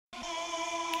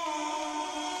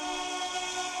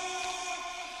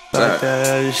about that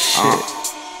other shit.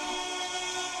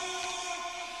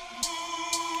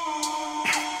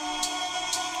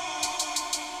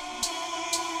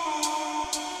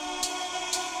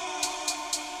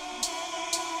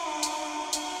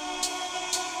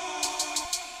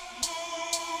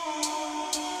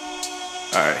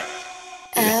 Alright.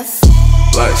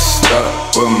 Like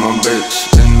stuck with my bitch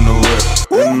in the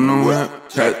whip,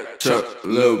 catch up,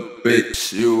 little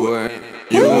bitch. You ain't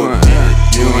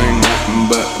nothing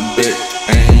but a bitch.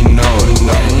 Ain't you know it.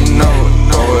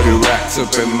 40 racks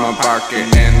up in my pocket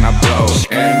and I blow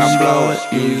it.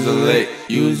 Use a lick.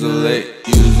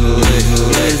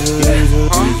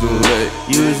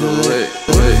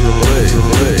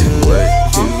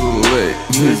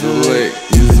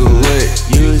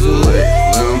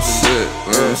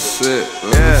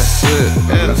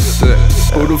 Let him sit.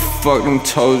 Who the fuck done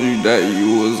told you that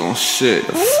you was on shit?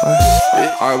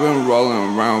 I've been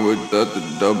rolling around with the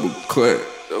double clip.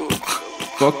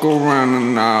 Fuck around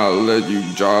and I'll let you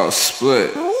draw a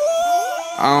split.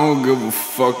 I don't give a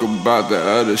fuck about the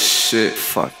other shit.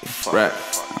 Fuck rap.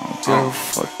 I don't give a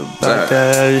fuck about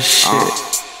that other shit.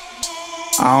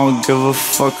 I don't give a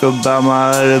fuck about my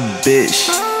other bitch.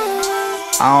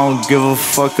 I don't give a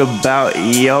fuck about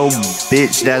yo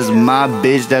bitch. That's my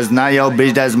bitch. That's not your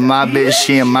bitch. That's my bitch.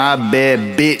 She in my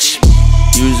bed, bitch.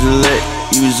 Use a lick,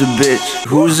 use a bitch.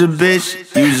 Who's a bitch?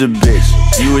 Use a bitch.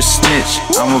 You a snitch,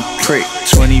 I'm a prick.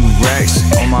 20 racks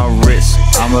on my wrist.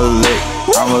 I'm a lick,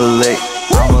 I'm a lick,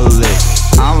 I'm a lick,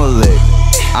 I'm a lick,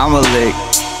 I'm a lick,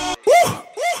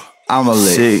 I'm a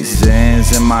lick. 6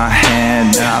 Xans in my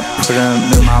hand and I put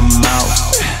them in my mouth.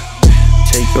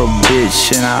 Take your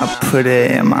bitch and I put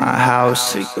it in my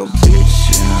house. Take your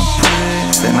bitch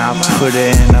and I put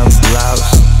it in a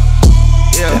blouse.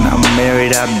 Then I marry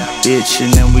that bitch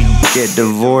and then we get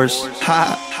divorced.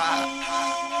 Ha.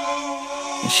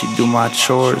 And she do my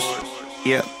chores.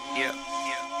 Yep.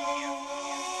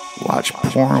 Watch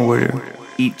porn with her,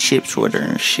 eat chips with her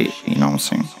and shit. You know what I'm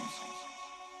saying?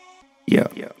 Yeah.